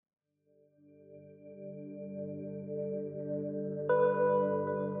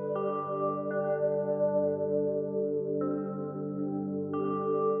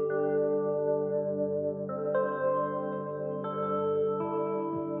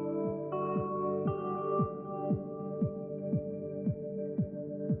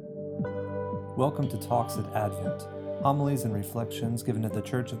Welcome to Talks at Advent, homilies and reflections given at the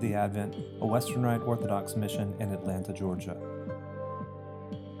Church of the Advent, a Western Rite Orthodox mission in Atlanta, Georgia.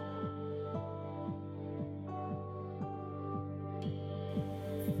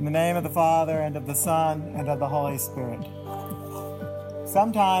 In the name of the Father, and of the Son, and of the Holy Spirit.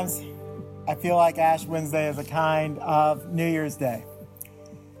 Sometimes I feel like Ash Wednesday is a kind of New Year's Day.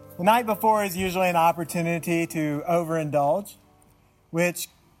 The night before is usually an opportunity to overindulge, which,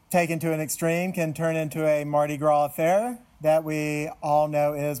 taken to an extreme, can turn into a Mardi Gras affair that we all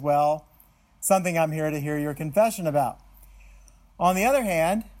know is, well, something I'm here to hear your confession about. On the other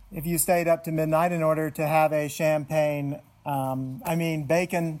hand, if you stayed up to midnight in order to have a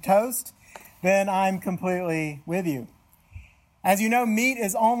bacon toast, then I'm completely with you. As you know, meat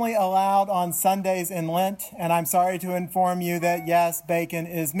is only allowed on Sundays in Lent, and I'm sorry to inform you that, yes, bacon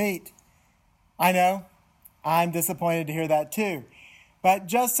is meat. I know, I'm disappointed to hear that too. But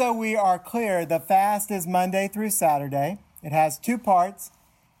just so we are clear, the fast is Monday through Saturday. It has two parts: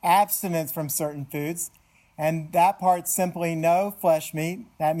 abstinence from certain foods, and that part's simply no flesh meat.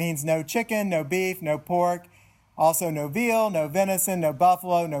 That means no chicken, no beef, no pork, also no veal, no venison, no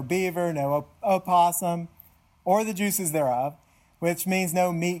buffalo, no beaver, no opossum, or the juices thereof, which means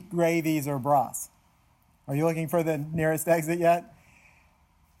no meat gravies or broths. Are you looking for the nearest exit yet?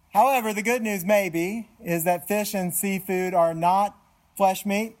 However, the good news maybe is that fish and seafood are not flesh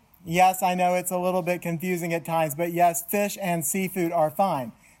meat. Yes, I know it's a little bit confusing at times, but yes, fish and seafood are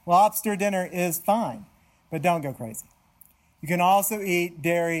fine. Lobster dinner is fine, but don't go crazy. You can also eat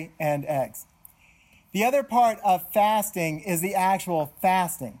dairy and eggs. The other part of fasting is the actual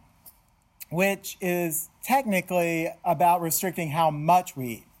fasting, which is technically about restricting how much we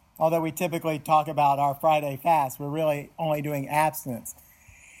eat. Although we typically talk about our Friday fast, we're really only doing abstinence.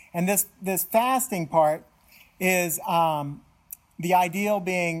 And this fasting part is the ideal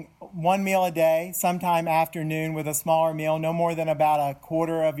being one meal a day, sometime afternoon, with a smaller meal, no more than about a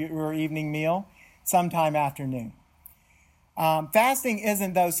quarter of your evening meal, sometime afternoon. Fasting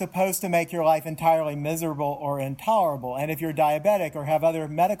isn't, though, supposed to make your life entirely miserable or intolerable. And if you're diabetic or have other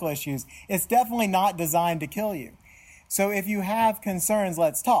medical issues, it's definitely not designed to kill you. So if you have concerns,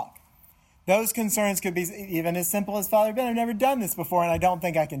 let's talk. Those concerns could be even as simple as, Father Ben, I've never done this before and I don't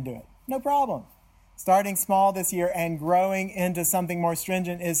think I can do it. No problem. Starting small this year and growing into something more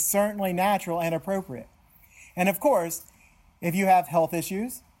stringent is certainly natural and appropriate. And of course, if you have health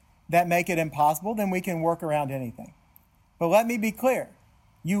issues that make it impossible, then we can work around anything. But let me be clear.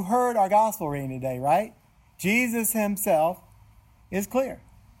 You heard our gospel reading today, right? Jesus himself is clear.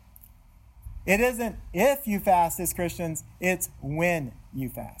 It isn't if you fast as Christians, it's when you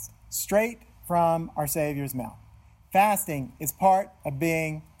fast. Straight from our Savior's mouth. Fasting is part of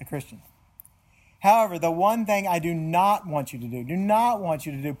being a Christian. However, the one thing I do not want you to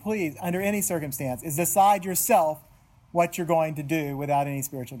do, please, under any circumstance, is decide yourself what you're going to do without any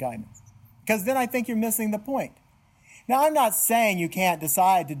spiritual guidance. Because then I think you're missing the point. Now, I'm not saying you can't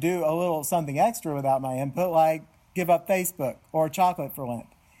decide to do a little something extra without my input, like give up Facebook or chocolate for Lent.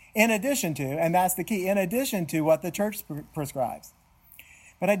 In addition to, and that's the key, in addition to what the church prescribes.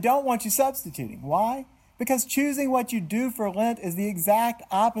 But I don't want you substituting. Why? Because choosing what you do for Lent is the exact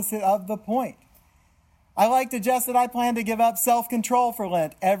opposite of the point. I like to suggest that I plan to give up self-control for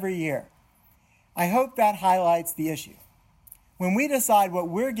Lent every year. I hope that highlights the issue. When we decide what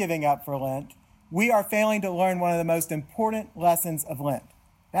we're giving up for Lent, we are failing to learn one of the most important lessons of Lent.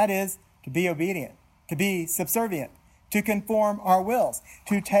 That is, to be obedient, to be subservient, to conform our wills,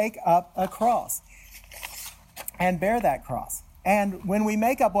 to take up a cross and bear that cross. And when we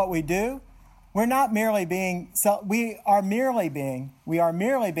make up what we do, we are merely being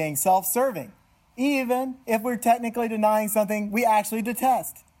self-serving, even if we're technically denying something we actually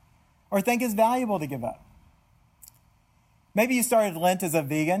detest or think is valuable to give up. Maybe you started Lent as a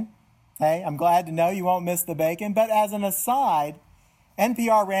vegan. Hey, I'm glad to know you won't miss the bacon. But as an aside,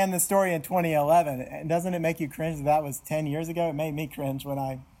 NPR ran the story in 2011. And doesn't it make you cringe that was 10 years ago? It made me cringe when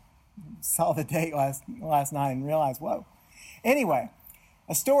I saw the date last night and realized, whoa. Anyway,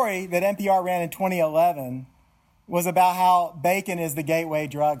 a story that NPR ran in 2011 was about how bacon is the gateway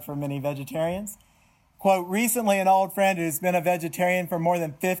drug for many vegetarians. Quote, recently an old friend who's been a vegetarian for more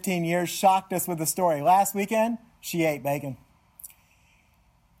than 15 years shocked us with the story. Last weekend, she ate bacon.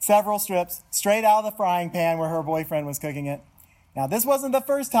 Several strips straight out of the frying pan where her boyfriend was cooking it. Now, this wasn't the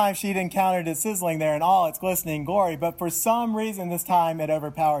first time she'd encountered it sizzling there in all its glistening glory, but for some reason this time it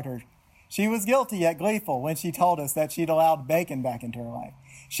overpowered her. She was guilty yet gleeful when she told us that she'd allowed bacon back into her life.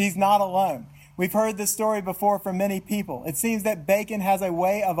 She's not alone. We've heard this story before from many people. It seems that bacon has a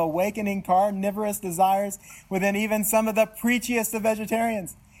way of awakening carnivorous desires within even some of the preachiest of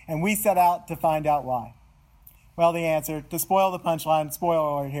vegetarians. and we set out to find out why. Well, the answer, to spoil the punchline,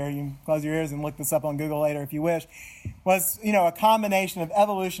 spoiler alert here, you can close your ears and look this up on Google later if you wish, was, a combination of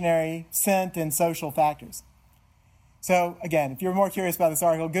evolutionary, scent, and social factors. So, again, if you're more curious about this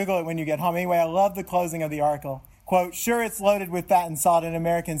article, Google it when you get home. Anyway, I love the closing of the article. Quote, "Sure, it's loaded with fat and salt, and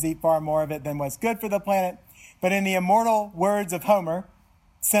Americans eat far more of it than what's good for the planet, but in the immortal words of Homer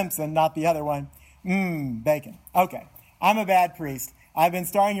Simpson, not the other one, bacon." Okay, I'm a bad priest. I've been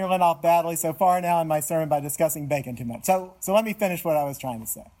starting your Lent off badly so far now in my sermon by discussing bacon too much. So let me finish what I was trying to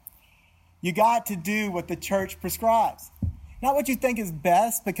say. You got to do what the church prescribes. Not what you think is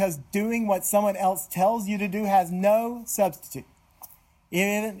best, because doing what someone else tells you to do has no substitute,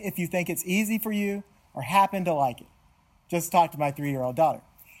 even if you think it's easy for you or happen to like it. Just talk to my 3-year-old daughter.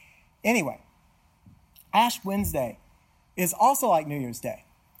 Anyway, Ash Wednesday is also like New Year's Day,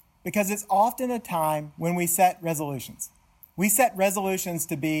 because it's often a time when we set resolutions. We set resolutions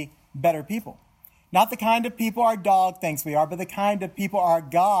to be better people. Not the kind of people our dog thinks we are, but the kind of people our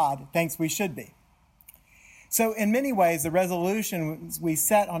God thinks we should be. So in many ways, the resolutions we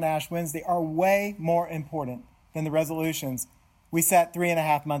set on Ash Wednesday are way more important than the resolutions we set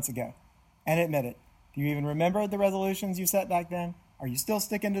 3.5 months ago. And admit it, do you even remember the resolutions you set back then? Are you still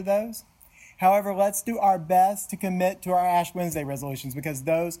sticking to those? However, let's do our best to commit to our Ash Wednesday resolutions, because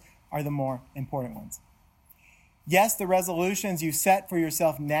those are the more important ones. Yes, the resolutions you set for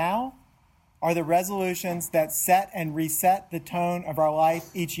yourself now are the resolutions that set and reset the tone of our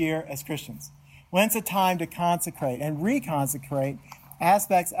life each year as Christians. Lent's a time to consecrate and reconsecrate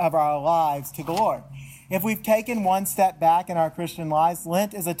aspects of our lives to the Lord. If we've taken one step back in our Christian lives,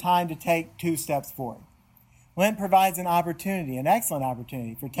 Lent is a time to take 2 steps forward. Lent provides an opportunity, an excellent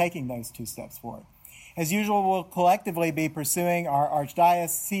opportunity, for taking those 2 steps forward. As usual, we'll collectively be pursuing our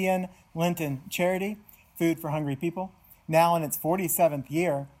Archdiocesan Lenten charity, Food for Hungry People, now in its 47th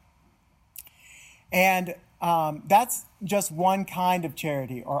year. And that's just one kind of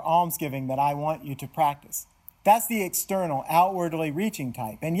charity or almsgiving that I want you to practice. That's the external, outwardly reaching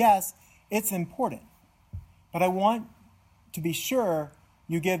type. And yes, it's important. But I want to be sure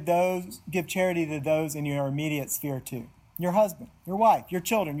you give charity to those in your immediate sphere too. Your husband, your wife, your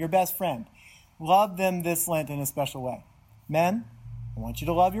children, your best friend. Love them this Lent in a special way. Men, I want you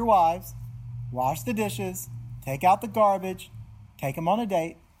to love your wives. Wash the dishes, take out the garbage, take them on a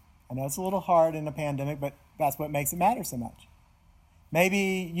date. I know it's a little hard in a pandemic, but that's what makes it matter so much.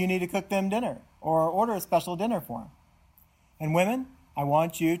 Maybe you need to cook them dinner or order a special dinner for them. And women, I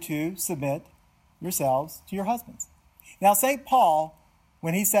want you to submit yourselves to your husbands. Now, St. Paul,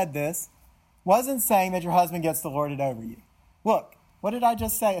 when he said this, wasn't saying that your husband gets to lord it over you. Look, what did I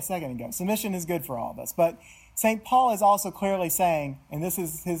just say a second ago? Submission is good for all of us. But St. Paul is also clearly saying, and this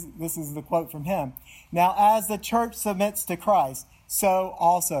is the quote from him, "Now as the church submits to Christ, so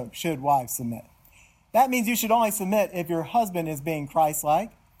also should wives submit." That means you should only submit if your husband is being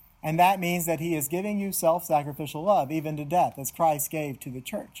Christ-like, and that means that he is giving you self-sacrificial love, even to death, as Christ gave to the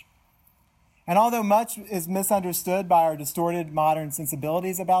church. And although much is misunderstood by our distorted modern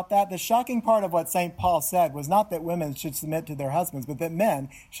sensibilities about that, the shocking part of what St. Paul said was not that women should submit to their husbands, but that men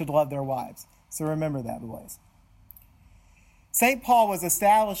should love their wives. So remember that, boys. St. Paul was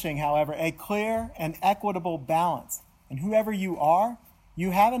establishing, however, a clear and equitable balance. And whoever you are,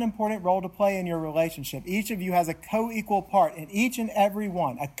 you have an important role to play in your relationship. Each of you has a co-equal part in each and every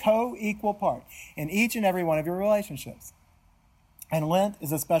one, of your relationships. And Lent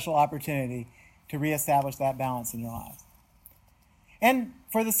is a special opportunity to reestablish that balance in your lives. And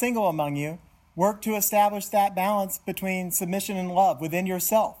for the single among you, work to establish that balance between submission and love within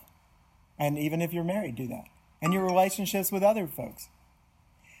yourself. And even if you're married, do that. And your relationships with other folks.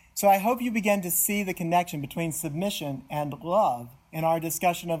 So I hope you begin to see the connection between submission and love in our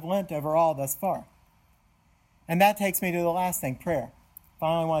discussion of Lent overall thus far. And that takes me to the last thing, prayer.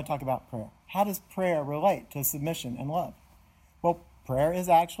 Finally, I want to talk about prayer. How does prayer relate to submission and love? Well, prayer is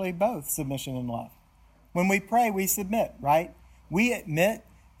actually both submission and love. When we pray, we submit, right? We admit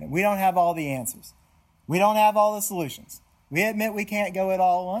that we don't have all the answers. We don't have all the solutions. We admit we can't go it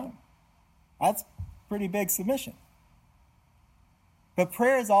all alone. That's pretty big submission. But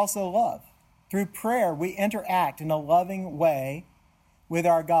prayer is also love. Through prayer, we interact in a loving way with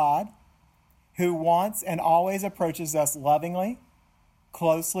our God, who wants and always approaches us lovingly,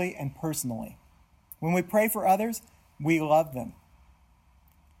 closely, and personally. When we pray for others, we love them.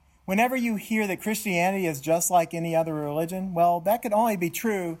 Whenever you hear that Christianity is just like any other religion, well, that could only be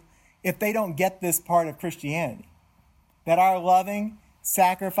true if they don't get this part of Christianity. That our loving,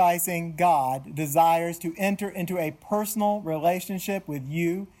 sacrificing God desires to enter into a personal relationship with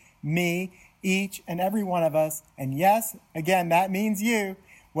you, me, each and every one of us. And yes, again, that means you.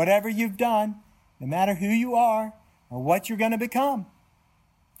 whatever you've done, no matter who you are or what you're going to become,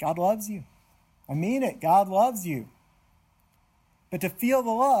 God loves you. I mean it. God loves you. But to feel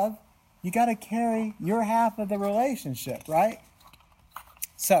the love, you got to carry your half of the relationship, right?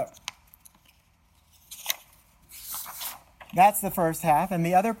 So, that's the first half. And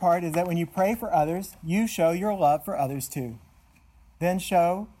the other part is that when you pray for others, you show your love for others too. Then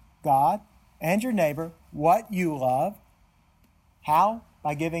show God and your neighbor what you love. How?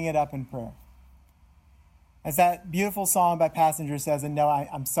 By giving it up in prayer. As that beautiful song by Passenger says, and no,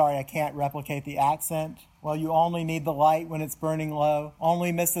 I'm sorry, I can't replicate the accent. Well, you only need the light when it's burning low.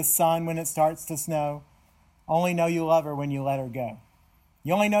 Only miss the sun when it starts to snow. Only know you love her when you let her go.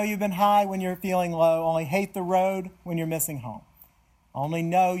 You only know you've been high when you're feeling low. Only hate the road when you're missing home. Only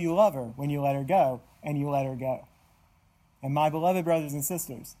know you love her when you let her go, and you let her go. And my beloved brothers and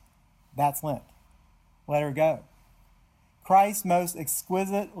sisters, that's Lent. Let her go. Christ most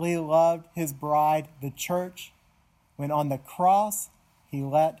exquisitely loved his bride, the church, when on the cross he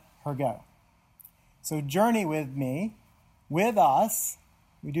let her go. So journey with me, with us.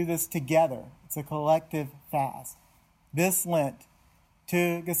 We do this together. It's a collective fast. This Lent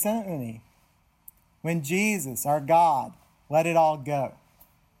to Gethsemane, when Jesus, our God, let it all go.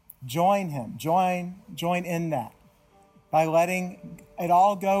 Join him. Join in that by letting it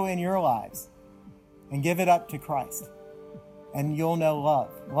all go in your lives and give it up to Christ. And you'll know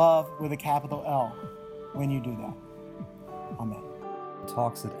love with a capital L when you do that. Amen.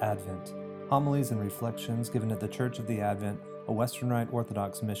 Talks at Advent. Homilies and reflections given at the Church of the Advent, a Western Rite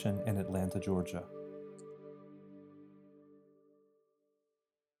Orthodox mission in Atlanta, Georgia.